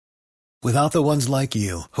Without the ones like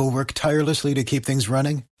you, who work tirelessly to keep things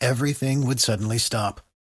running, everything would suddenly stop.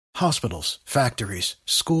 Hospitals, factories,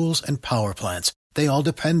 schools, and power plants, they all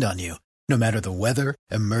depend on you. No matter the weather,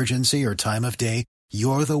 emergency, or time of day,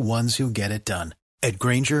 you're the ones who get it done. At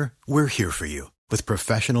Grainger, we're here for you with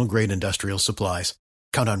professional-grade industrial supplies.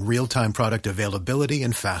 Count on real-time product availability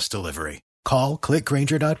and fast delivery. Call,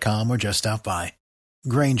 clickgrainger.com, or just stop by.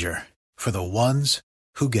 Grainger, for the ones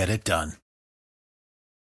who get it done.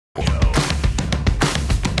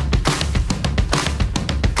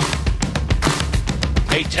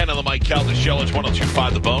 810 on the Mike Calta Show. It's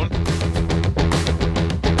 102.5 The Bone.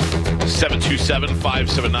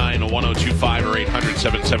 727-579-1025 or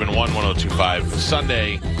 800-771-1025.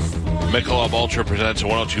 Sunday, Michelob Ultra presents a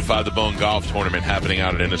 102.5 The Bone golf tournament happening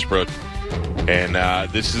out at Innisbrook. And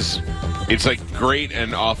it's like great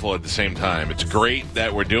and awful at the same time. It's great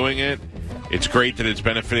that we're doing it. It's great that it's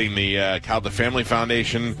benefiting the Calta Family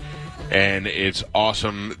Foundation. And it's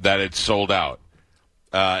awesome that it's sold out.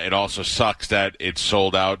 It also sucks that it's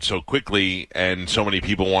sold out so quickly and so many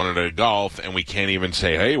people wanted to golf, and we can't even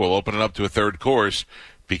say, hey, we'll open it up to a third course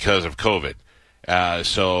because of COVID.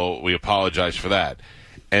 So we apologize for that.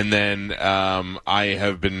 And then I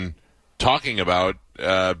have been talking about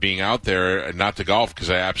being out there, not to golf because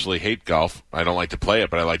I absolutely hate golf. I don't like to play it,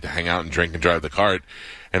 but I like to hang out and drink and drive the cart.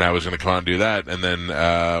 And I was going to come out and do that, and then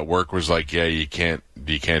work was like, yeah, you can't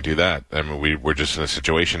do that. I mean, we're just in a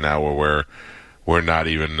situation now where we're not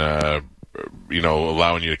even,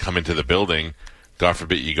 allowing you to come into the building. God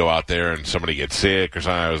forbid you go out there and somebody gets sick or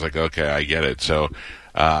something. I was like, okay, I get it. So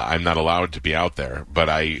I'm not allowed to be out there. But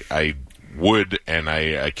I would, and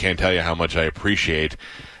I can't tell you how much I appreciate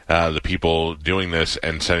the people doing this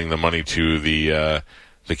and sending the money to the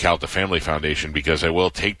Calta Family Foundation, because I will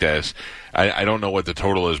take this. I don't know what the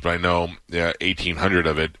total is, but I know $1,800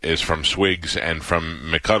 of it is from Swigs and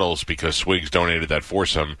from McCuddles, because Swigs donated that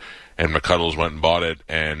foursome and McCuddles went and bought it,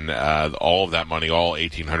 and all of that money, all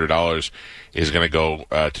 $1,800, is going to go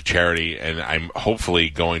to charity. And I'm hopefully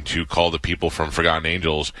going to call the people from Forgotten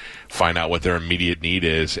Angels, find out what their immediate need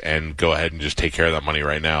is, and go ahead and just take care of that money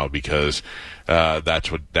right now, because that's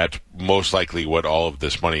most likely what all of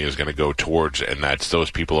this money is going to go towards, and that's those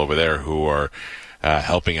people over there who are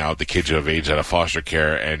helping out the kids who have aged out of foster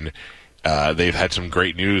care. And they've had some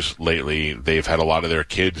great news lately. They've had a lot of their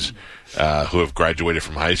kids who have graduated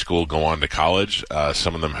from high school go on to college.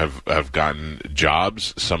 Some of them have gotten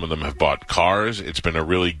jobs. Some of them have bought cars. It's been a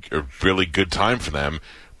really good time for them.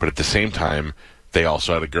 But at the same time, they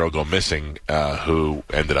also had a girl go missing who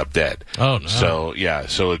ended up dead. Oh, no. So, yeah,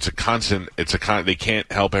 so it's a constant, they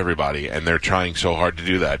can't help everybody, and they're trying so hard to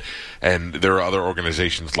do that. And there are other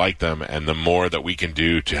organizations like them, and the more that we can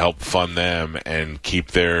do to help fund them and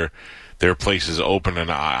keep their places open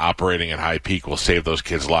and operating at high peak will save those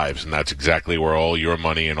kids' lives. And that's exactly where all your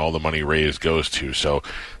money and all the money raised goes to. So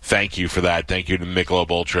thank you for that. Thank you to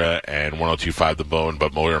Michelob Ultra and 102.5 The Bone.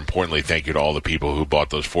 But more importantly, thank you to all the people who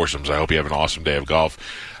bought those foursomes. I hope you have an awesome day of golf.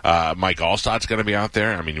 Mike Allstott's going to be out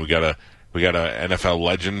there. I mean, we got a NFL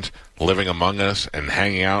legend living among us and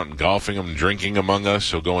hanging out and golfing and drinking among us.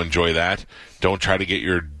 So go enjoy that. Don't try to get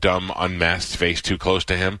your dumb, unmasked face too close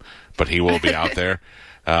to him, but he will be out there.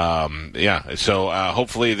 So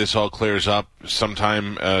hopefully this all clears up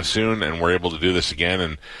sometime soon, and we're able to do this again.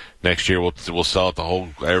 And next year we'll sell it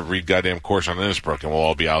every goddamn course on Innisbrook, and we'll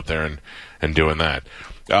all be out there and doing that.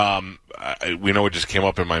 We know what just came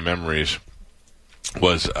up in my memories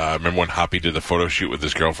was remember when Hoppy did the photo shoot with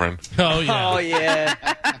his girlfriend? Oh yeah. Oh yeah.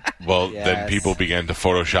 Well, Yes. then people began to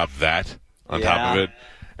Photoshop that on top of it,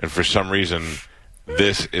 and for some reason,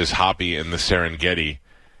 this is Hoppy in the Serengeti.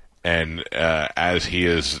 And as he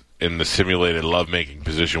is in the simulated lovemaking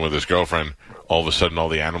position with his girlfriend, all of a sudden all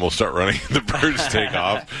the animals start running and the birds take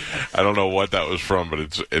off. I don't know what that was from,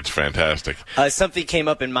 but it's fantastic. Something came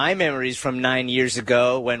up in my memories from 9 years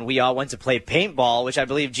ago when we all went to play paintball, which I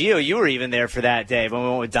believe, Gio, you were even there for that day when we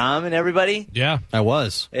went with Dom and everybody. Yeah. I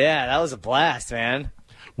was. Yeah, that was a blast, man.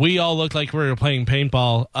 We all looked like we were playing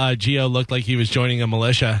paintball. Gio looked like he was joining a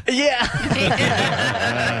militia. Yeah.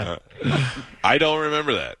 I don't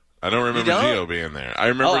remember that. I don't remember Gio being there. I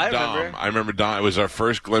remember Dom. I remember Dom. It was our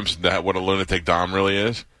first glimpse into what a lunatic Dom really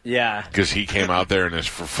is. Yeah. Because he came out there in his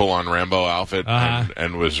full-on Rambo outfit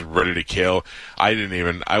and was ready to kill. I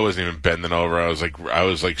wasn't even bending over. I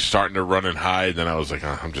was like starting to run and hide. Then I was like,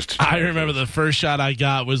 I'm just too tired. I remember the first shot I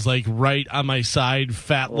got was like right on my side,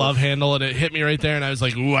 fat love handle, and it hit me right there. And I was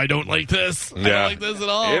like, ooh, I don't like this. I don't like this at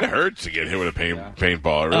all. It hurts to get hit with a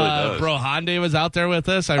paintball. It really does. Bro, Hyundai was out there with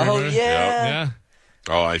us. I remember. Oh, yeah. Yeah.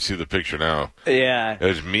 Oh, I see the picture now. Yeah. It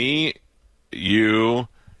was me, you,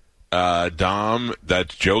 Dom,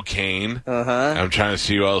 that's Joe Kane. Uh-huh. I'm trying to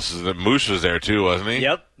see who else is there. Moose was there too, wasn't he?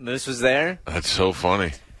 Yep, Moose was there. That's so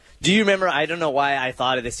funny. Do you remember, I don't know why I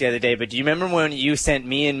thought of this the other day, but do you remember when you sent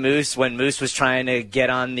me and Moose, when Moose was trying to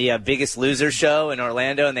get on the Biggest Loser show in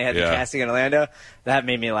Orlando, and they had the casting in Orlando? That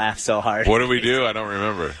made me laugh so hard. What did we do? I don't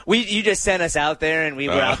remember. You just sent us out there, and we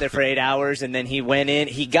were out there for 8 hours, and then he went in.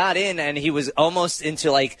 He got in, and he was almost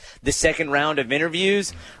into, like, the second round of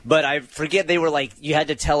interviews, but I forget, they were like, you had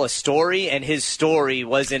to tell a story, and his story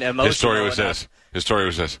wasn't emotional His story was enough. His story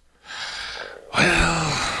was this. Well,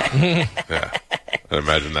 yeah. I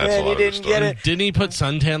imagine that's a lot of the story. Get it. Didn't he put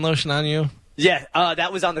suntan lotion on you? Yeah,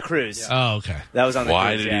 that was on the cruise. Oh, okay. That was on the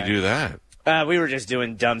Why cruise, did he do that? We were just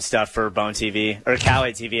doing dumb stuff for Bone TV, or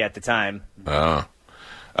Cali TV at the time. Oh.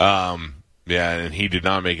 Yeah, and he did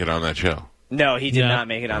not make it on that show. No, he did not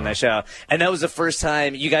make it on that show. And that was the first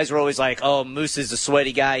time you guys were always like, oh, Moose is a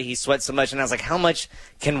sweaty guy. He sweats so much. And I was like, how much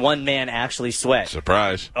can one man actually sweat?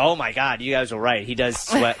 Surprise. Oh, my God. You guys were right. He does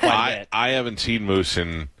sweat quite a bit. I haven't seen Moose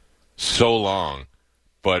in so long,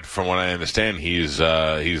 but from what I understand, he's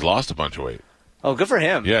lost a bunch of weight. Oh, good for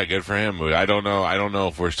him. Yeah, good for him. I don't know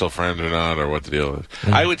if we're still friends or not, or what the deal is.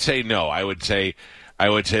 I would say no. I would say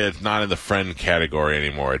it's not in the friend category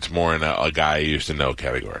anymore. It's more in a guy you used to know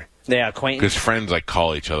category. Yeah, acquaintance. Because friends like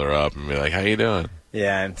call each other up and be like, "How you doing?"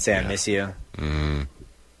 Yeah, and say I miss you. Him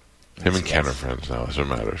and Ken are friends now. That's what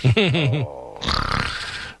matters.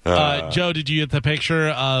 Joe, did you get the picture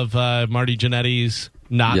of Marty Jannetty's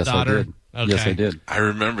Yes, daughter? I did. Okay. Yes, I did. I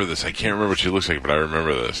remember this. I can't remember what she looks like, but I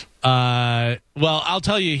remember this. Well, I'll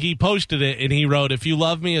tell you, he posted it, and he wrote, if you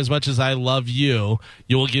love me as much as I love you,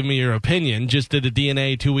 you will give me your opinion. Just did a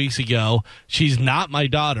DNA 2 weeks ago. She's not my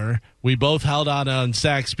daughter. We both held on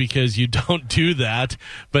sex because you don't do that.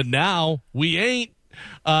 But now we ain't.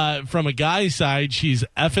 From a guy's side, she's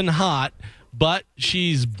effing hot. But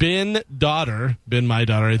she's been my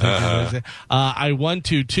daughter, I think. I want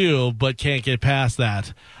to, too, but can't get past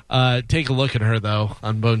that. Take a look at her, though,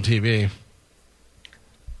 on Bone TV.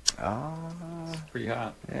 Oh, pretty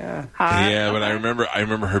hot. Yeah. Yeah, but I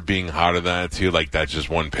remember her being hotter than that, too. Like, that's just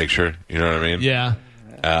one picture. You know what I mean? Yeah.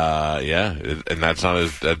 Yeah, and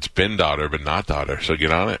that's been daughter, but not daughter. So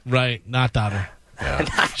get on it. Right, not daughter.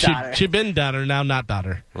 Yeah. She been daughter, now not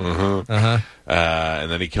daughter.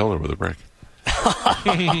 And then he killed her with a brick.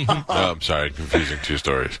 No, I'm sorry, I'm confusing two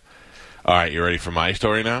stories. All right, you ready for my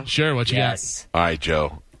story now? Sure, what you Yes. All right,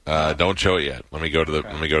 Joe. Don't show it yet. Let me go to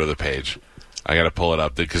the page. I got to pull it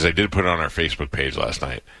up because I did put it on our Facebook page last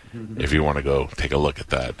night. If you want to go take a look at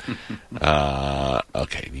that.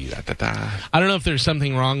 Okay. I don't know if there's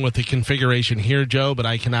something wrong with the configuration here, Joe, but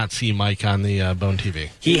I cannot see Mike on the Bone TV.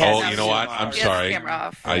 He has Oh, you know what? I'm Yes, sorry. camera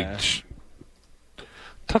off.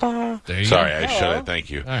 Ta-da. There you Sorry, go. I shut it. Thank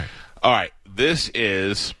you. All right. All right. This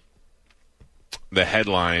is the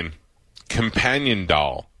headline: Companion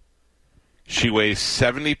doll. She weighs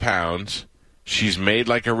 70 pounds. She's made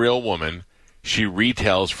like a real woman. She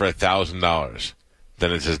retails for $1,000.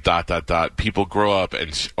 Then it says ... People grow up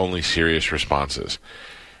and only serious responses.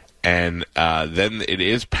 And then it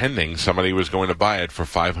is pending. Somebody was going to buy it for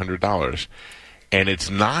 $500. And it's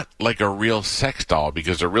not like a real sex doll,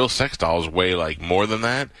 because a real sex dolls weigh like more than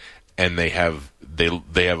that, and they have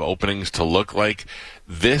openings to look like.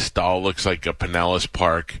 This doll looks like a Pinellas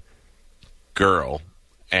Park girl.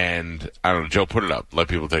 And I don't know, Joe, put it up. Let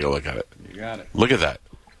people take a look at it. You got it. Look at that.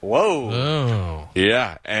 Whoa. Oh.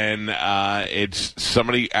 Yeah, and it's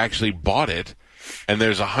somebody actually bought it, and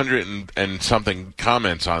there's 100 and something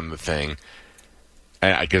comments on the thing,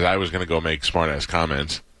 because I was going to go make smart-ass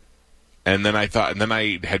comments, and then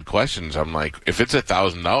I had questions. I'm like, if it's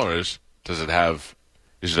 $1,000, is it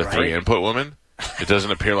a 3-input woman? It doesn't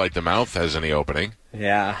appear like the mouth has any opening.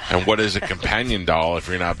 Yeah. And what is a companion doll if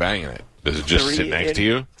you're not banging it? Does it just sit next to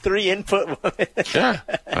you? 3-input woman. Yeah,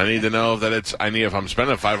 I need to know that it's. If I'm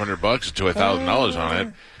spending $500 to $1,000 on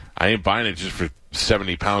it, I ain't buying it just for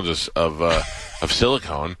 70 pounds of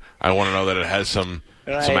silicone. I want to know that it has some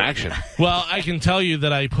action. Well, I can tell you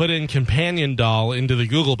that I put in companion doll into the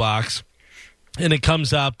Google box, and it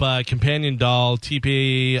comes up companion doll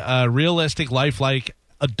TP realistic lifelike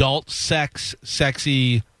adult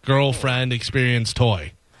sexy girlfriend experience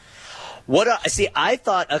toy. See, I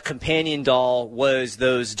thought a companion doll was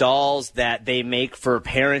those dolls that they make for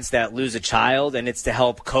parents that lose a child, and it's to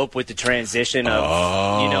help cope with the transition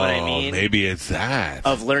of, you know what I mean? Maybe it's that.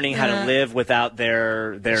 Of learning how to live without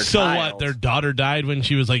their So child. what? Their daughter died when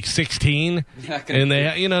she was like 16, and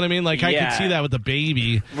they, you know what I mean? Like I could see that with the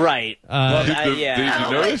baby, right?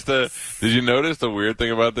 Did you notice the weird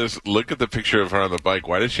thing about this? Look at the picture of her on the bike.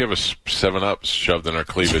 Why does she have a 7-Up shoved in her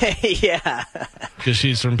cleavage? Yeah, because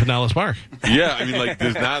she's from Pinellas Park. Yeah, I mean, like,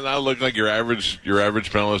 does not look like your average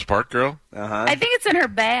Pinellas Park girl? I think it's in her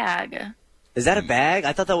bag. Is that a bag?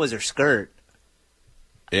 I thought that was her skirt.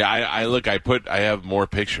 Yeah, I have more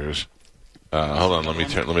pictures. Hold on, let me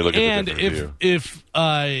look at the different view. If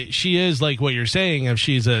she is like what you're saying, if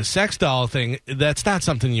she's a sex doll thing, that's not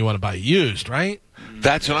something you want to buy used, right?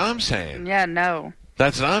 That's what I'm saying. Yeah, no.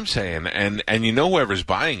 That's what I'm saying. And you know whoever's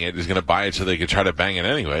buying it is going to buy it so they can try to bang it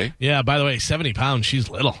anyway. Yeah, by the way, 70 pounds, she's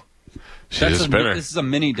little. She's a spinner. This is a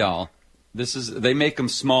mini doll. They make them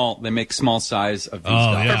small. They make small size of these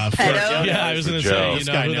dolls. Yeah, I was going to say, you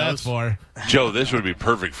know who that's for. Joe, this would be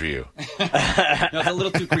perfect for you. No, it's a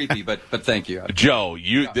little too creepy, but thank you. Joe,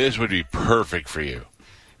 this would be perfect for you.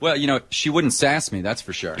 Well, she wouldn't sass me, that's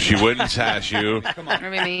for sure. She wouldn't sass you. Come on.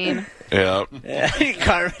 I mean. Yeah.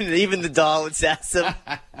 Carmen, even the doll would sass him.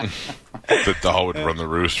 The doll would run the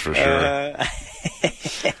roost for sure.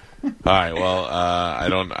 All right, well, I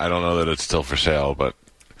don't know that it's still for sale, but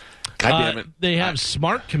God damn it. They have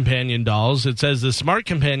smart companion dolls. It says the smart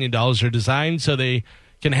companion dolls are designed so they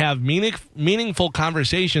can have meaningful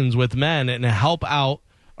conversations with men and help out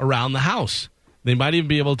around the house. They might even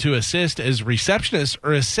be able to assist as receptionists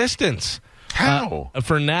or assistants. How?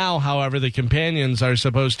 For now, however, the companions are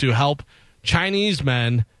supposed to help Chinese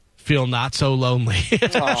men feel not so lonely.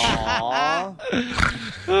 Aww.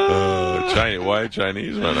 Why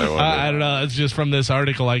Chinese men? I don't know. It's just from this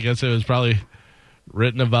article. I guess it was probably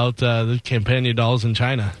written about the companion dolls in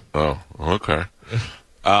China. Oh, okay.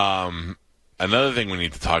 Another thing we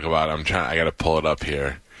need to talk about, I got to pull it up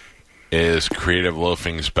here, is Creative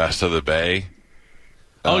Loafing's Best of the Bay.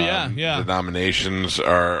 Oh, yeah. The nominations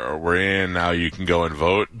we're in. Now you can go and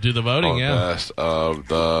vote. Do the voting, Best of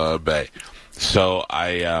the Bay. So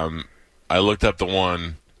I looked up the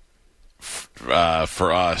one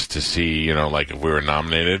for us to see, like if we were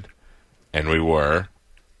nominated, and we were.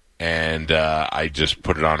 And I just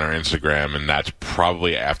put it on our Instagram, and that's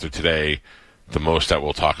probably after today the most that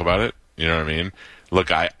we'll talk about it. You know what I mean?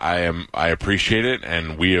 Look, I appreciate it,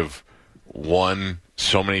 and we have won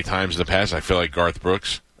so many times in the past. I feel like Garth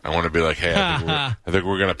Brooks. I want to be like, hey, I think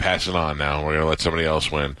we're going to pass it on now. We're going to let somebody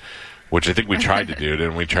else win, which I think we tried to do.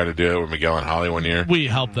 Didn't we try to do it with Miguel and Holly one year? We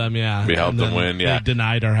helped them, yeah. We helped them win, yeah. They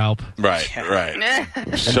denied our help. Right.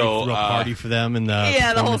 So threw a party for them in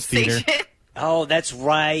the the whole theater. station. Oh, that's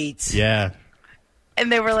right. Yeah. And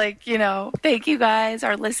they were like, thank you guys.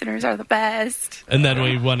 Our listeners are the best. And then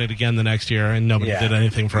we won it again the next year, and nobody did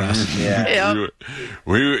anything for us. Yeah.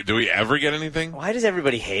 Do we ever get anything? Why does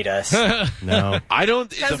everybody hate us? No. I don't.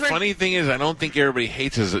 The funny thing is, I don't think everybody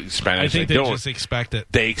hates us in Spanish. I think they just expect it.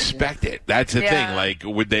 They expect it. That's the thing. Like,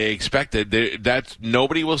 would they expect it? That's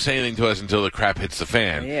nobody will say anything to us until the crap hits the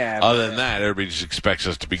fan. Yeah. Other than that, everybody just expects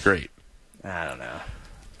us to be great. I don't know.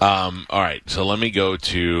 All right. So let me go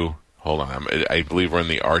to. Hold on. I believe we're in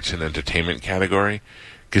the arts and entertainment category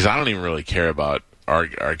because I don't even really care about our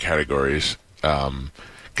categories.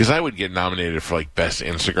 Because I would get nominated for like best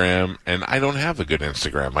Instagram, and I don't have a good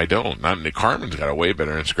Instagram. I don't. Carmen's got a way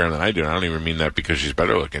better Instagram than I do. And I don't even mean that because she's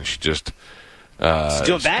better looking. She just she's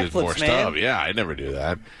doing backflips, more man. stuff. Yeah, I never do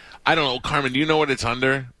that. I don't know, Carmen. Do you know what it's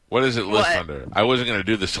under? What is it list under? I wasn't going to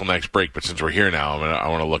do this till next break, but since we're here now, I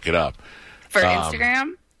want to look it up. For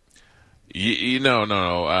Instagram? No.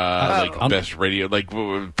 Like best radio, like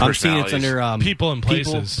personalities. I'm seeing it's under people and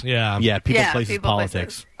places. People, people, places, people,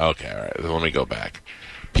 politics. Okay, all right. So let me go back.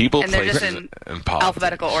 People, and places, they're just in and politics.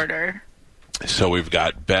 alphabetical order. So we've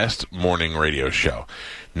got best morning radio show.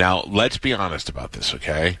 Now let's be honest about this,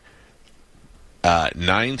 okay?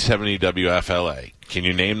 970 WFLA. Can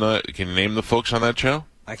you name the folks on that show?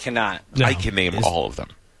 I cannot. No. I can name all of them.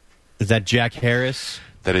 Is that Jack Harris?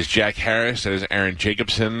 That is Jack Harris. That is Aaron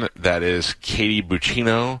Jacobson. That is Katie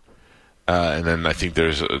Buccino. And then I think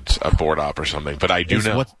there's a board op or something. But I do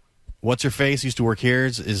know. What's her face? Used to work here.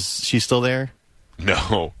 Is she still there?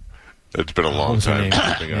 No. It's been a long time.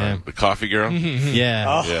 The coffee girl?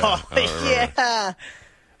 Yeah. Yeah.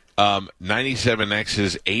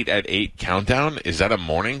 97X's 8 at 8 countdown. Is that a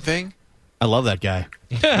morning thing? I love that guy.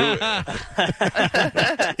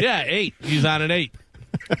 Yeah, 8. He's on at 8.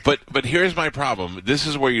 But here's my problem. This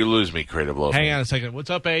is where you lose me, Creative Loafing. Hang on a second. What's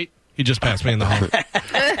up, 8? He just passed me in the hall.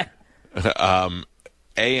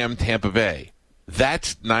 AM Tampa Bay.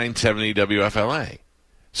 That's 970 WFLA.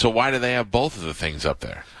 So why do they have both of the things up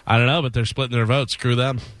there? I don't know, but they're splitting their votes. Screw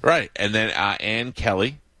them. Right. And then Ann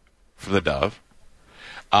Kelly from the Dove.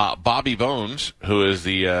 Bobby Bones, who is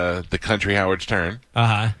the country Howard Stern.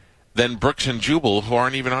 Uh-huh. Then Brooks and Jubal, who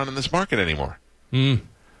aren't even on in this market anymore.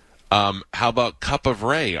 How about Cup of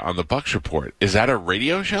Ray on the Bucks Report? Is that a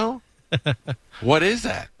radio show? What is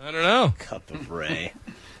that? I don't know. Cup of Ray.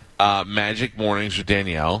 Magic Mornings with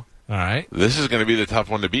Danielle. All right. This is going to be the tough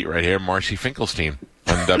one to beat right here. Marcy Finkelstein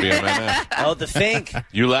on WMNF. Oh, the Fink.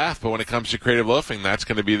 You laugh, but when it comes to creative loafing, that's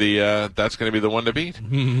going to be the one to beat.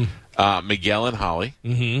 Miguel and Holly.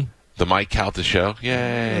 Mm-hmm. The Mike Calta Show.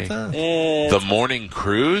 Yay. The Morning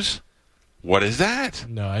Cruise. What is that?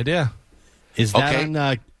 No idea. Is that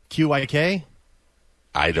on QYK?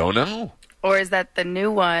 I don't know. Or is that the new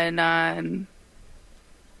one on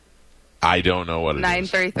I don't know what it is.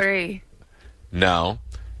 933? No.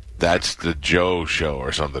 That's the Joe Show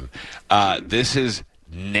or something. This is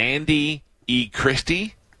Nandy E.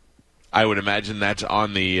 Christie. I would imagine that's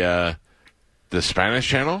on the Spanish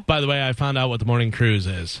channel. By the way, I found out what the morning cruise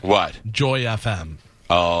is. What? Joy FM.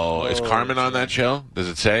 Oh, is Carmen on that show? Does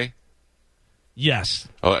it say? Yes.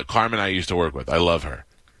 Oh, Carmen I used to work with. I love her.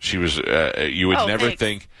 She was, you would never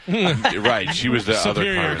think. Right, she was the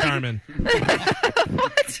Superior other Carmen. Carmen.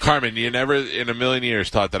 Carmen, you never in a million years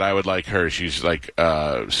thought that I would like her. She's like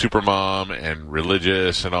super mom and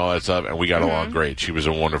religious and all that stuff, and we got along great. She was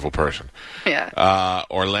a wonderful person. Yeah.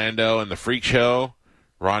 Orlando and the Freak Show,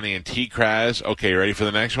 Ronnie and T. Kraz. Okay, ready for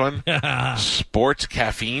the next one? Sports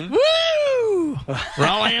Caffeine. Woo! We're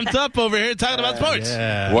all amped up over here talking about sports.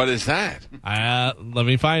 Yeah. What is that? Let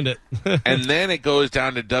me find it. And then it goes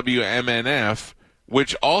down to WMNF,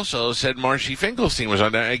 which also said Marcy Finkelstein was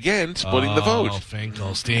on there again, splitting the vote. Oh,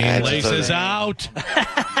 Finkelstein. Laces out.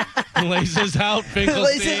 Laces out, Finkelstein.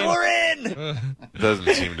 Laces were in.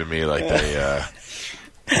 Doesn't seem to me like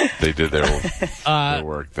they did their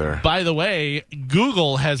work there. By the way,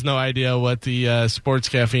 Google has no idea what the sports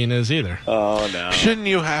caffeine is either. Oh, no. Shouldn't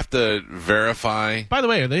you have to verify? By the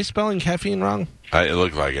way, are they spelling caffeine wrong? It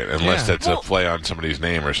looked like it, unless Yeah. that's a play on somebody's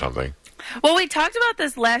name or something. Well, we talked about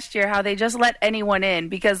this last year, how they just let anyone in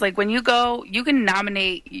because, like, when you go, you can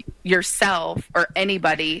nominate yourself or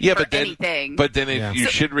anybody for anything. But then you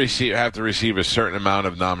should have to receive a certain amount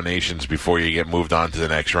of nominations before you get moved on to the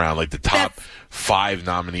next round. Like the top 5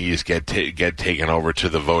 nominees get taken over to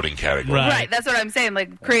the voting category. Right, that's what I'm saying.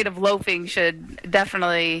 Like, creative loafing should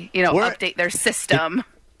definitely, update their system.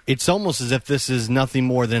 It's almost as if this is nothing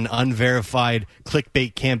more than an unverified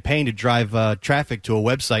clickbait campaign to drive traffic to a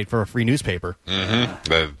website for a free newspaper. Mm-hmm.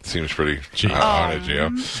 That seems pretty on it,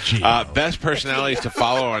 Gio. Best personalities to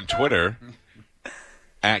follow on Twitter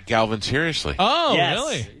at Galvin Seriously. Oh, Yes.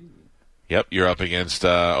 really? Yep, you're up against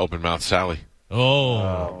Open Mouth Sally.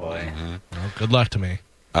 Oh, boy. Well, good luck to me.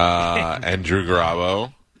 And Drew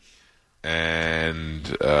Garabo.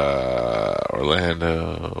 And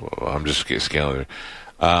Orlando. I'm just scaling it.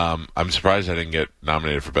 I'm surprised I didn't get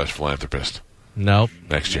nominated for Best Philanthropist Nope.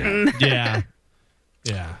 next year. Yeah.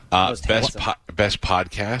 Yeah. Best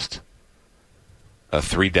podcast.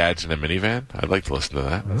 3 Dads in a Minivan. I'd like to listen to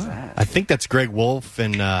that. I think that's Greg Wolf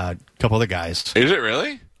and a couple other guys. Is it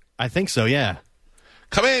really? I think so, yeah.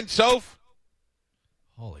 Come in, Soph.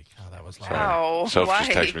 Holy cow, that was loud. Wow. Soph Why?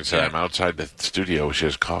 just texted me and said I'm outside the studio. She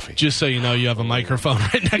has coffee. Just so you know, you have a microphone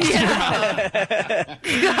right next to your mouth.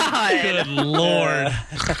 God. Good Lord.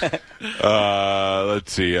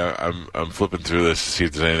 Let's see. I'm flipping through this to see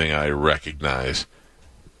if there's anything I recognize.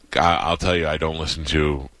 I'll tell you, I don't listen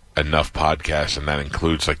to enough podcasts, and that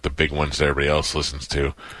includes like the big ones that everybody else listens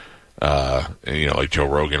to. And, like Joe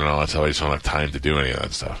Rogan and all that stuff. I just don't have time to do any of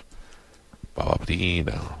that stuff. Oh,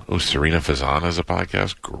 Serena Fazan has a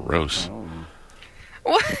podcast? Gross.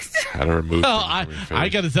 What? How to remove Well, things from your face. I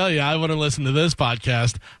got to tell you, I want to listen to this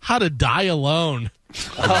podcast, How to Die Alone.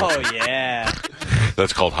 Oh, yeah.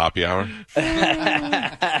 That's called Happy Hour?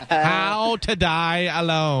 How to Die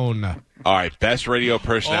Alone. All right, best radio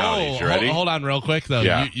personalities. You ready? Hold on real quick, though.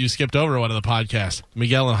 Yeah. You skipped over one of the podcasts.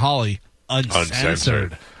 Miguel and Holly,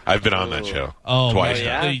 Uncensored. I've been on that show Oh, twice oh,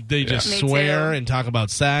 now. yeah? They just Me swear too. and talk about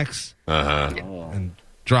sex Uh-huh. and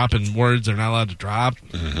dropping words they're not allowed to drop.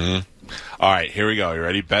 All right, here we go. You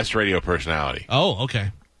ready? Best radio personality. Oh, okay.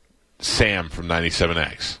 Sam from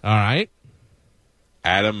 97X. All right.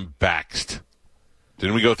 Adam Bakst.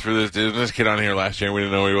 Didn't we go through this? Didn't this kid on here last year? We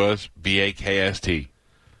didn't know who he was. Bakst.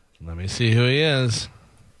 Let me see who he is.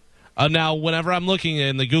 Now, whenever I'm looking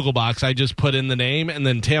in the Google box, I just put in the name and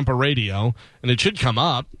then Tampa Radio, and it should come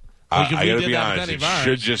up. I got to be honest. It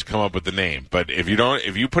should just come up with the name. But if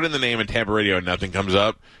you put in the name in Tampa Radio and nothing comes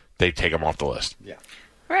up, they take them off the list. Yeah.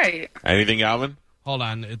 Right. Anything, Alvin? Hold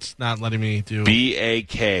on. It's not letting me do...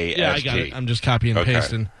 BAKST. Yeah, I got it. I'm just copying and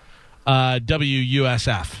pasting.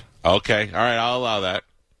 WUSF. Okay. All right. I'll allow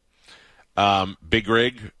that. Big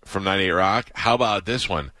Rig from 98 Rock. How about this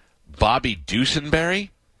one? Bobby Dusenberry?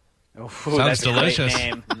 Ooh, Sounds that's delicious. A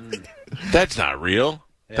great name. That's not real.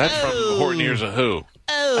 That's from Horton Hears a Who.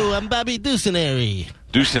 Oh, I'm Bobby Dusenberry.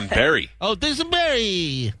 Dusenberry. Oh,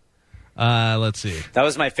 Dusenberry. Let's see. That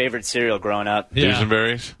was my favorite cereal growing up. Yeah.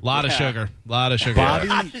 Dusenberries? A lot of sugar. A lot of sugar. Bobby,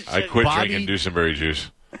 I quit drinking Dusenberry juice.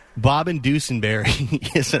 Bob and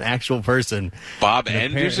Dusenberry is an actual person. Bob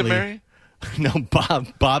and Dusenberry? No,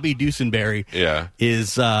 Bobby Dusenberry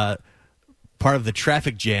is part of the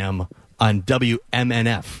traffic jam on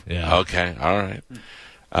WMNF. Yeah. Okay, all right.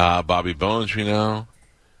 Bobby Bones, we know.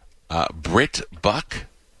 Britt Buck,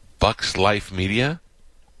 Buck's Life Media.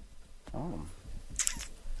 Oh. Is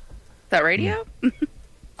that radio?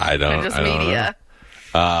 I don't or just I don't media?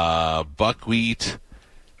 know. Buckwheat,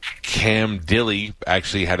 Cam Dilly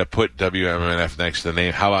actually had to put WMNF next to the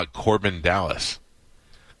name. How about Corbin Dallas?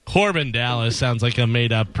 Corbin Dallas sounds like a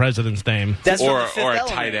made-up president's name. That's or from the a Fifth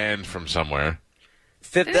tight Element. end from somewhere.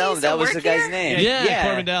 Fifth Did he Element, that still was work the guy's here? name. Yeah,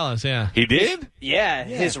 Corbin Dallas, yeah. He did? Yeah,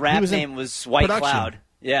 his rap was in name was White production. Cloud.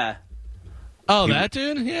 Yeah. Oh, that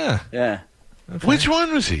dude? Yeah. Yeah. Okay. Which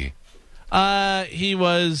one was he? He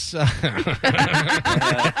was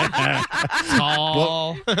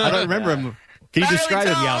tall. I don't remember him. Can you Fairly describe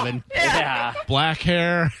him, tall. Galvin? Yeah. Black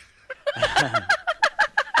hair.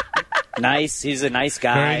 Nice. He's a nice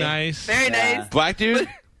guy. Very nice. Very nice. Black dude?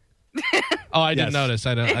 Oh, I didn't Yes. notice.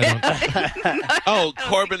 I don't. Oh,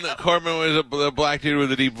 Corbin was a black dude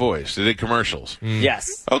with a deep voice. They did commercials.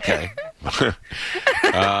 Yes. Okay.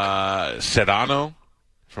 Sedano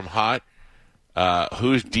from Hot.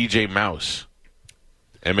 Who's DJ Mouse?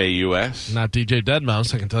 M-A-U-S? Not DJ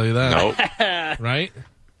Deadmau5, I can tell you that. Nope. Right?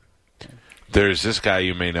 There's this guy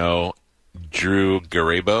you may know, Drew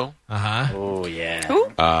Garabo. Uh-huh. Oh, yeah.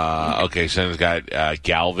 Who? Okay, so then it's got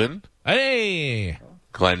Galvin, Hey!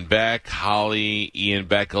 Glenn Beck, Holly, Ian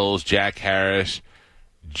Beckles, Jack Harris,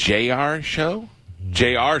 JR Show?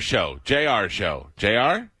 JR Show. JR Show.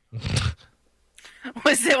 JR?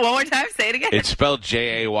 Was it one more time? Say it again. It's spelled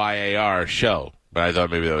Jayar Show, but I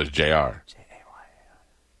thought maybe that was JR.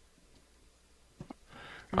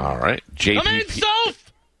 All right. Come in,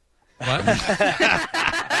 Soph! What?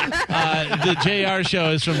 The JR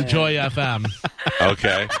show is from Joy FM.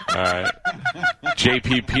 Okay. All right.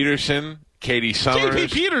 JP Peterson, Katie Summers.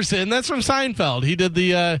 JP Peterson, that's from Seinfeld. He did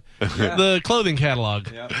the clothing catalog.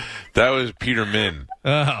 That was Peter Min. Oh,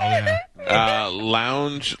 yeah.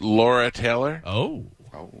 Lounge Laura Taylor. Oh.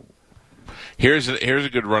 Here's a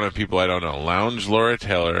good run of people I don't know. Lounge Laura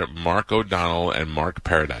Taylor, Mark O'Donnell, and Mark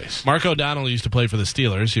Paradise. Mark O'Donnell used to play for the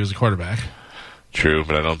Steelers. He was a quarterback. True,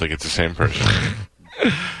 but I don't think it's the same person.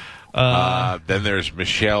 Then there's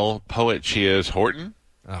Michelle Poet Chiaz Horton.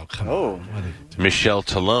 Oh, come Oh. on. Michelle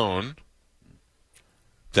Talone.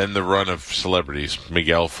 Then the run of celebrities.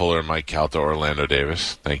 Miguel Fuller, Mike Calta, Orlando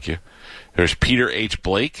Davis. Thank you. There's Peter H.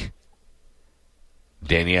 Blake.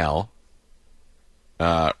 Danielle.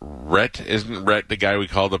 Rhett, isn't Rhett the guy we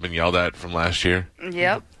called up and yelled at from last year?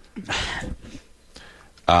 Yep.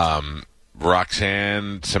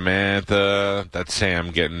 Roxanne, Samantha, that's Sam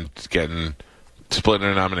getting splitting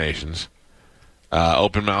their nominations.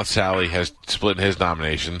 Open Mouth Sally has split his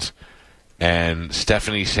nominations. And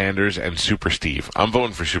Stephanie Sanders and Super Steve. I'm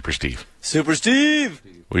voting for Super Steve. Super Steve!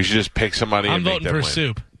 We should just pick somebody I'm and make voting them for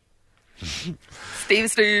win. Soup.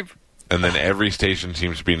 Steve. And then every station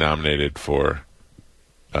seems to be nominated for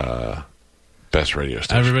best radio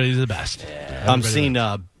station. Everybody's the best. I'm seeing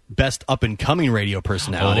best up-and-coming radio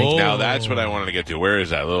personality. Oh. Now that's what I wanted to get to. Where is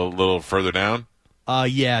that? A little further down?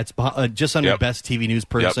 Yeah, it's just under Yep. best TV news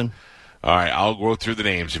person. Yep. All right, I'll go through the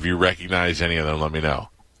names. If you recognize any of them, let me know.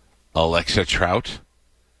 Alexa Trout,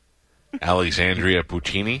 Alexandria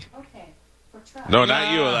Puccini. No,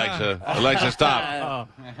 not you, Alexa. Alexa, stop.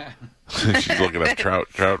 She's looking up Trout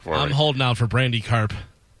for I'm me. holding out for Brandy Carp.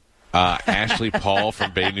 Ashley Paul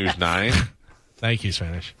from Bay News 9. Thank you,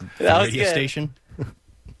 Spanish. That was Radio good. station.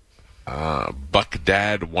 Buck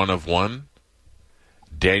Dad 1 of 1.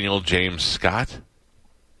 Daniel James Scott.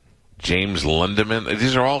 James Lundeman.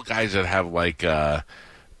 These are all guys that have like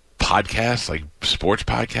podcasts, like sports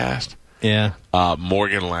podcast. Yeah.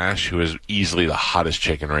 Morgan Lash, who is easily the hottest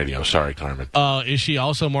chick in radio. Sorry, Carmen. Is she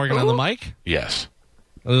also Morgan on the mic? Yes.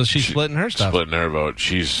 She's splitting her stuff. Splitting her vote.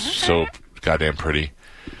 She's so goddamn pretty.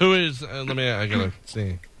 Who is? I gotta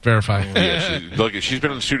see. Verify. Look, she's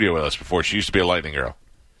been in the studio with us before. She used to be a Lightning Girl.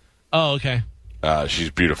 Oh, okay. She's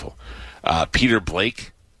beautiful. Peter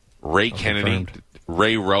Blake, Ray Kennedy, confirmed.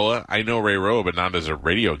 Ray Roa. I know Ray Roa, but not as a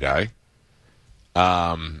radio guy.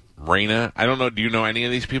 Raina. I don't know. Do you know any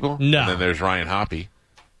of these people? No. And then there's Ryan Hoppy.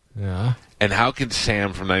 Yeah. And how can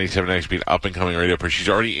Sam from 97X be an up-and-coming radio person? She's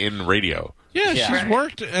already in radio. Yeah, Yeah. she's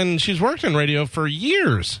worked, and she's worked in radio for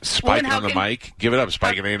years. Spiking how on the can- mic. Give it up.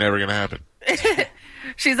 Spiking ain't never going to happen.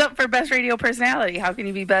 She's up for best radio personality. How can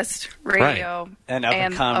you be best radio And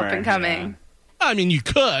up-and-comer, up and coming? I mean, you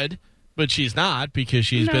could, but she's not because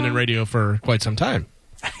she's been in radio for quite some time.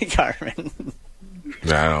 Carmen.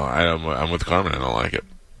 I'm with Carmen. I don't like it.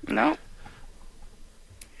 No.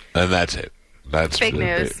 And that's it. That's Fake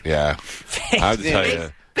news. Yeah. I have to tell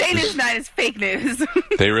you. Fake news 9 is fake news.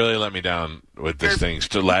 They really let me down with this thing.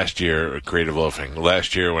 Still last year, Creative Loafing.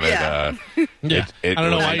 Last year when Yeah. Yeah. it I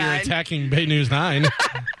don't know was- why you're attacking Bay News 9.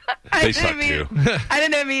 They suck too. I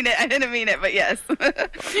didn't mean it, but yes.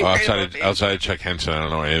 Outside of Chuck Henson, I don't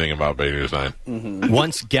know anything about Bay News 9.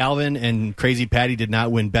 Once Galvin and Crazy Patty did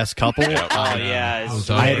not win Best Couple, Oh, yeah.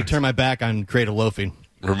 I had to turn my back on Creative Loafing.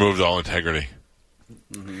 Removed all integrity.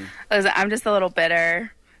 Listen, I'm just a little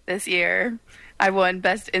bitter this year. I won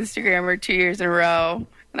Best Instagrammer 2 years in a row,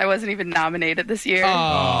 and I wasn't even nominated this year. Oh, you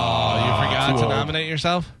forgot Too to old. nominate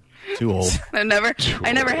yourself? Too old. I never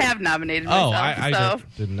have nominated myself.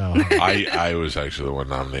 I didn't know. I was actually the one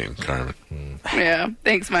nominating Carmen. Yeah,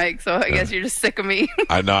 thanks, Mike. So I guess you're just sick of me.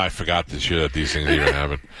 I know. I forgot this year that these things even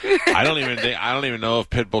happen. I don't even know if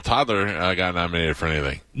Pitbull Toddler got nominated for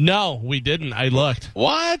anything. No, we didn't. I looked.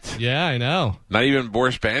 What? Yeah, I know. Not even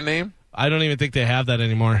Boris band name? I don't even think they have that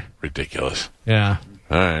anymore. Ridiculous. Yeah.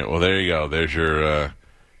 All right. Well, there you go. There's your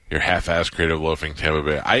half-ass Creative Loafing Tampa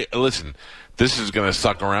Bay. Listen. This is going to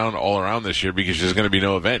suck around all around this year because there's going to be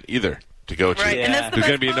no event either to go to. Right, and that's the There's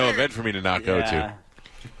going to best be no part. event for me to not go to.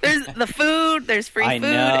 There's the food, there's free I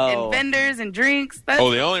food, know. and vendors and drinks. That's,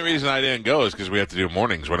 Oh, the only reason I didn't go is because we have to do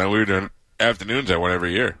mornings. When we were doing afternoons, I went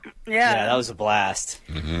every year. Yeah, that was a blast.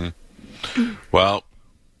 Well,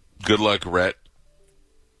 good luck, Rhett.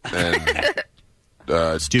 And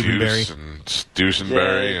Dusenberry.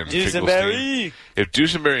 Dusenberry and Finkelstein. Dusenberry. If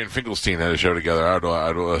Dusenberry and Finkelstein had a show together, I'd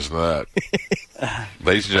listen to that.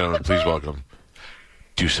 Ladies and gentlemen, please welcome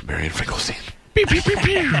Dusenberry and Finkelstein. Beep, beep, beep,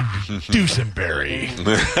 beep. Dusenberry.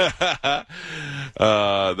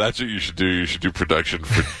 That's what you should do. You should do production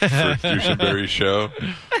for Dusenberry's show.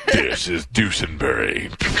 This is Dusenberry.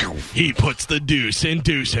 He puts the deuce in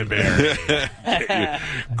Dusenberry.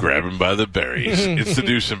 Grab him by the berries. It's the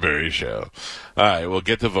Dusenberry show. All right, well,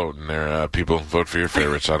 get to voting there, people. Vote for your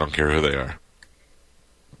favorites. I don't care who they are.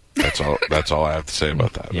 That's all. That's all I have to say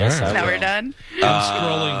about that. Yes, I now will. we're done. I'm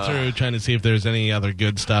scrolling through trying to see if there's any other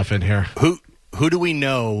good stuff in here. Who do we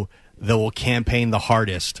know that will campaign the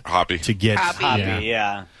hardest Hoppy. to get? Hoppy. Hoppy,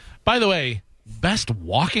 yeah. By the way, best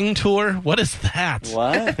walking tour? What is that?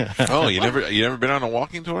 What? Oh, you never been on a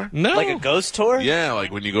walking tour? No. Like a ghost tour? Yeah,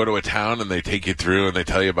 like when you go to a town and they take you through and they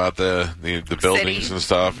tell you about the buildings City. and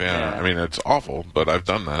stuff. Yeah. Yeah. I mean, it's awful, but I've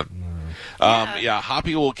done that. Yeah,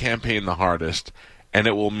 Hoppy will campaign the hardest, and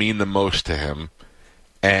it will mean the most to him.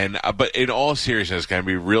 And but in all seriousness, can I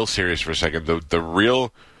be real serious for a second? The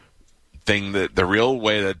real thing the real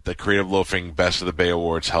way that the Creative Loafing Best of the Bay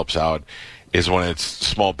Awards helps out is when it's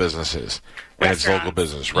small businesses and it's local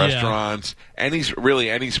business, restaurants, any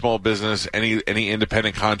small business, any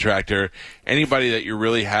independent contractor, anybody that you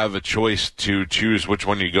really have a choice to choose which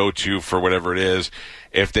one you go to for whatever it is.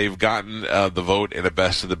 If they've gotten the vote in a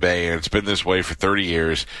Best of the Bay and it's been this way for 30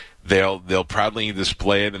 years, they'll proudly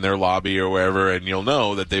display it in their lobby or wherever, and you'll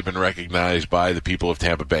know that they've been recognized by the people of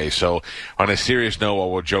Tampa Bay. So, on a serious note,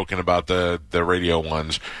 while we're joking about the radio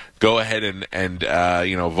ones, go ahead and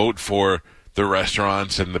vote for the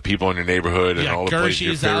restaurants and the people in your neighborhood and all the places.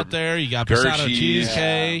 Gershie's out there. You got Passato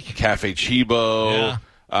Cheesecake. Cafe Chibo.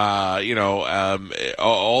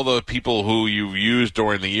 All the people who you've used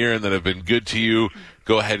during the year and that have been good to you.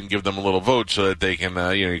 Go ahead and give them a little vote so that they can,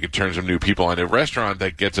 you can turn some new people on. A restaurant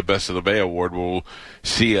that gets a Best of the Bay award will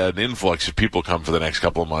see an influx of people come for the next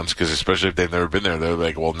couple of months because especially if they've never been there, they're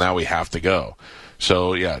like, well, now we have to go.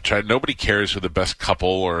 So, yeah, nobody cares who the best couple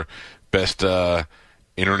or best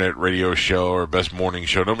internet radio show or best morning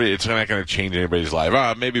show. It's not going to change anybody's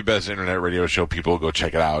life. Maybe best internet radio show, people will go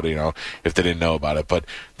check it out, if they didn't know about it. But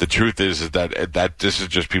the truth is that this is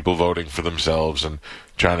just people voting for themselves and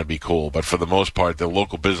trying to be cool. But for the most part, the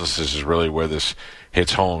local businesses is really where this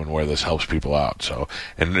hits home and where this helps people out. So,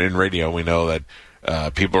 and in radio, we know that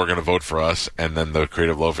people are going to vote for us, and then the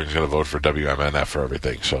Creative Loafing is going to vote for WMNF for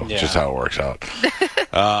everything. So it's just how it works out.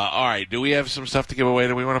 All right. Do we have some stuff to give away?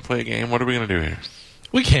 Do we want to play a game? What are we going to do here?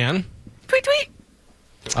 We can. Tweet.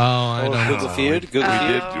 Oh, I don't know. Google Feud?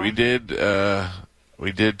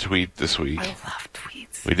 We did tweet this week. I love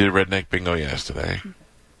tweets. We did Redneck Bingo yesterday.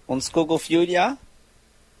 Uns Google Feud, yeah?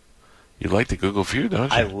 You like the Google Feud,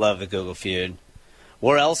 don't you? I love the Google Feud.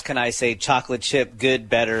 Where else can I say chocolate chip, good,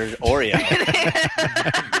 better, Oreo?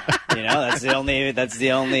 That's the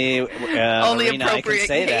only arena I can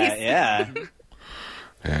say that. Yeah.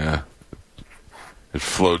 Yeah. It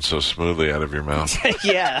flowed so smoothly out of your mouth.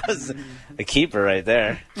 Yeah, that was a keeper right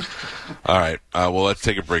there. All right. Well, let's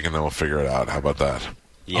take a break and then we'll figure it out. How about that?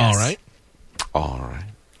 Yes. All right.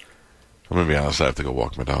 I'm going to be honest. I have to go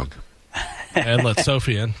walk my dog. And let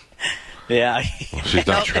Sophie in. Yeah. Well, she's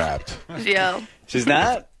not trapped. Yeah. She's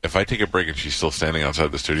not? If I take a break and she's still standing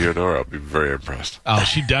outside the studio door, I'll be very impressed. Oh,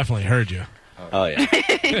 she definitely heard you. Oh, yeah.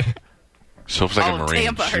 Sylph's like a Marine.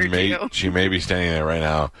 Tampa heard you. She may be standing there right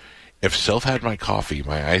now. If Sylph had my coffee,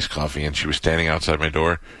 my iced coffee, and she was standing outside my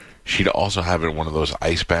door, she'd also have it in one of those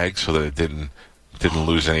ice bags so that it didn't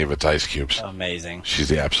lose any of its ice cubes. Amazing. She's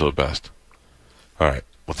the absolute best. All right.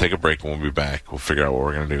 We'll take a break and we'll be back. We'll figure out what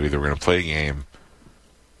we're going to do. Either we're going to play a game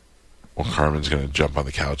or Carmen's going to jump on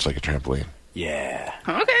the couch like a trampoline. Yeah.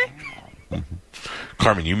 Okay.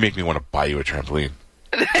 Carmen, you make me want to buy you a trampoline.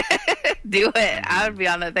 Do it. I would be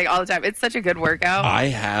on that thing all the time. It's such a good workout. I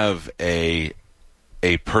have a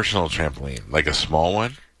personal trampoline, like a small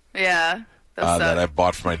one. Yeah. That I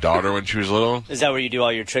bought for my daughter when she was little. Is that where you do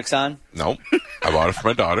all your tricks on? Nope. I bought it for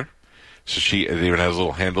my daughter. So it even has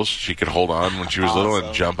little handles she could hold on when she was little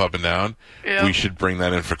and jump up and down. Yep. We should bring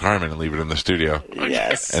that in for Carmen and leave it in the studio.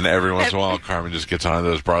 Yes. And every once in a while, Carmen just gets on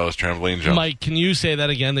those braless trampoline jumps. Mike, can you say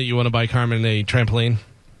that again, that you want to buy Carmen a trampoline?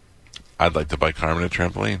 I'd like to buy Carmen a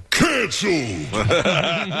trampoline. Cancelled!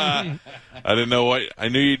 I didn't know what. I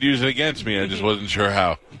knew you'd use it against me. I just wasn't sure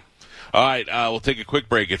how. All right, we'll take a quick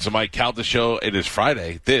break. It's the Mike Calta Show. It is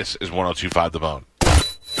Friday. This is 102.5 The Bone.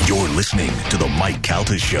 You're listening to the Mike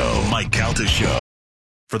Calta Show. Mike Calta Show.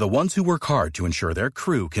 For the ones who work hard to ensure their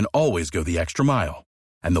crew can always go the extra mile,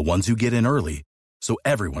 and the ones who get in early so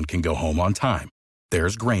everyone can go home on time,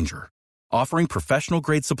 there's Grainger, offering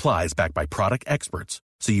professional-grade supplies backed by product experts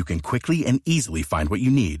so you can quickly and easily find what you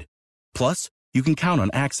need. Plus, you can count on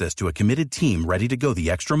access to a committed team ready to go the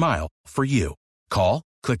extra mile for you. Call,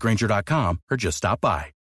 click Grainger.com, or just stop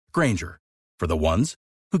by. Grainger, for the ones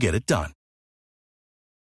who get it done.